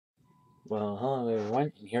Well, hello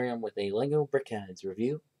everyone, and here I am with a LEGO BrickHeadz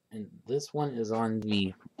review, and this one is on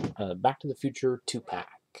the Back to the Future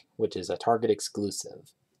 2-pack, which is a Target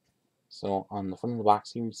exclusive. So on the front of the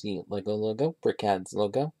box here you see LEGO logo, BrickHeadz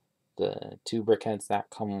logo, the two BrickHeadz that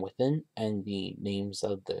come within, and the names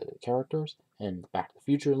of the characters, and the Back to the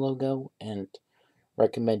Future logo, and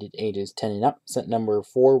recommended ages 10 and up, set number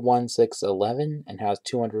 41611, and has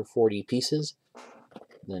 240 pieces.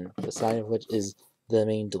 Then the side of which is the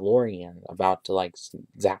main DeLorean about to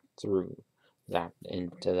zap through that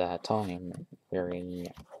into that time.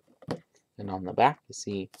 And on the back you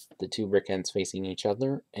see the two BrickHeadz facing each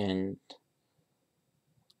other and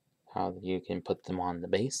how you can put them on the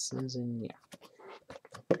bases and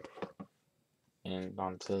And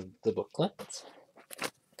onto the booklet.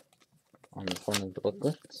 On the front of the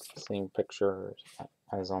booklet, same picture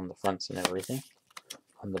as on the fronts and everything.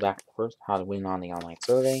 On the back first, how to win on the online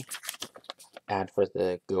survey. Ad for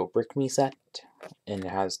the Go Brick Me set, and it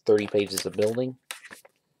has 30 pages of building.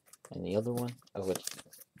 And the other one, of which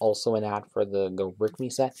also an ad for the Go Brick Me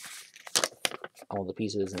set. All the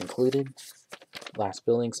pieces included. Last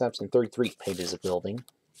building steps and 33 pages of building.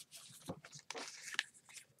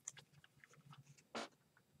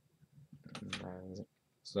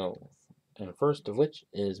 So, and first of which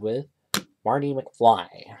is with Marty McFly.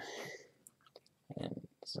 And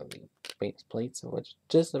so the base plates of which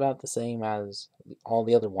just about the same as all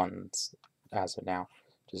the other ones as of now.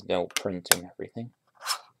 Just no print and everything.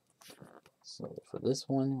 So for this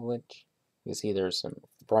one, which you see there's some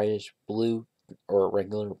brightish blue or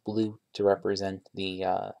regular blue to represent the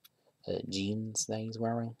jeans that he's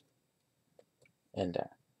wearing. And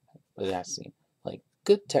it has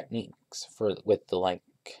good techniques with the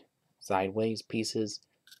sideways pieces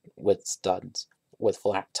with studs, with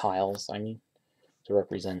flat tiles, I mean, to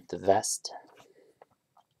represent the vest.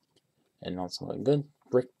 And also a good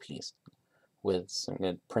brick piece with some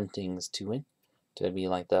good printings to it, to be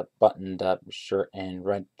like the buttoned up shirt and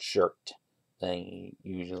red shirt they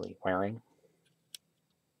usually wearing.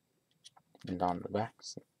 And on the back,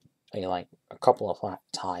 a couple of flat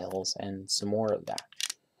tiles and some more of that.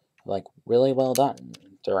 Really well done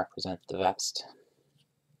to represent the vest.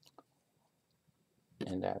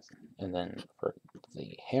 And then for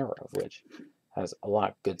the hair of which has a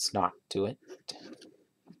lot of good snot to it.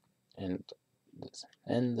 And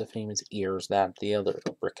the famous ears that the other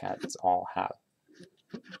BrickHeadz all have.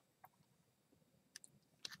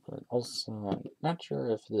 But also, I'm not sure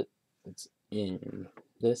if it's in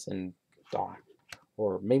this and Doc,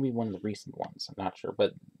 or maybe one of the recent ones. I'm not sure,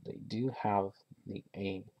 but they do have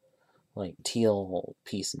a teal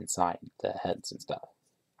piece inside the heads and stuff.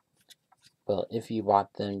 Well, if you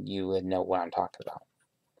bought them, you would know what I'm talking about.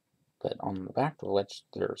 But on the back of which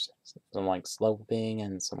there's some sloping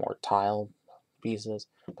and some more tile pieces,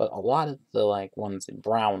 but a lot of the ones in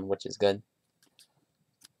brown, which is good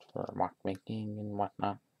for mock making and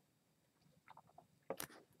whatnot.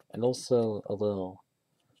 And also a little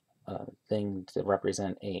thing to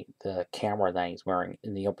represent the camera that he's wearing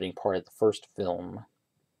in the opening part of the first film,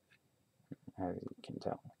 as you can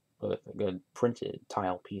tell, with a good printed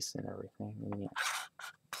tile piece and everything.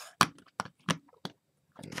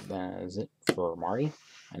 And that is it for Marty.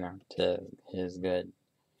 And on to his good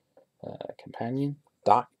companion,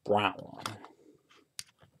 Doc Brown,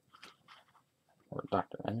 or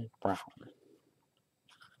Dr. Emmett Brown.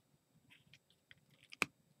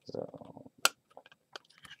 So,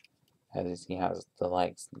 as he has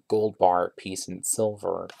the gold bar piece in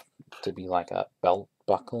silver to be like a belt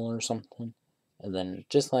buckle or something, and then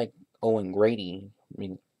just like Owen Grady,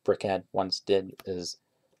 BrickHeadz once did, is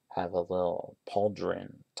have a little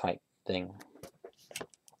pauldron type thing.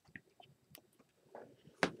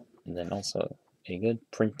 And then also a good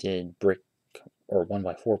printed brick or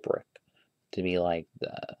 1x4 brick to be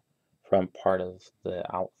the front part of the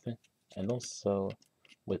outfit, and also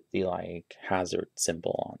with the hazard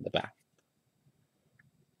symbol on the back.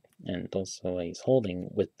 And also he's holding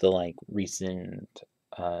with the recent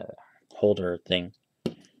holder thing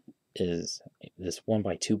is this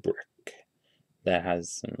 1x2 brick that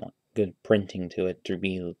has some good printing to it to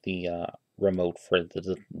be the remote for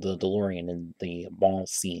the DeLorean in the mall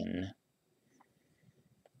scene.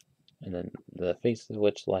 And then the face of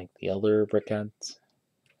which the other BrickHeadz,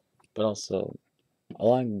 but also a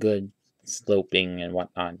lot of good sloping and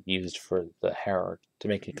whatnot used for the hair to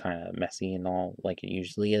make it kind of messy and all like it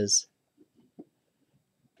usually is.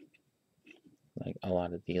 A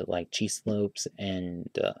lot of the cheese slopes and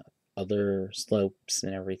other slopes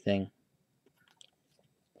and everything.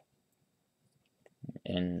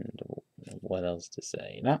 And what else to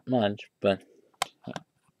say? Not much, but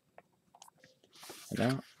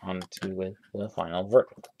now on to with the final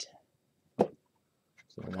verdict.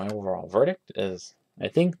 So my overall verdict is, I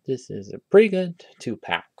think this is a pretty good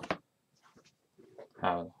 2-pack.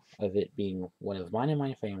 Of it being one of mine and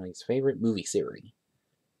my family's favorite movie series.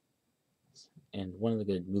 And one of the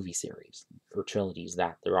good movie series, or trilogies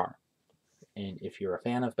that there are. And if you're a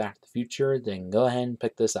fan of Back to the Future, then go ahead and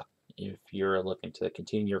pick this up. If you're looking to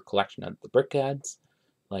continue your collection of the BrickHeadz,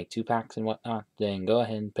 like 2-packs and whatnot, then go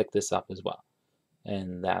ahead and pick this up as well.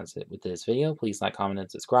 And that's it with this video. Please like, comment, and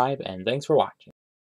subscribe, and thanks for watching.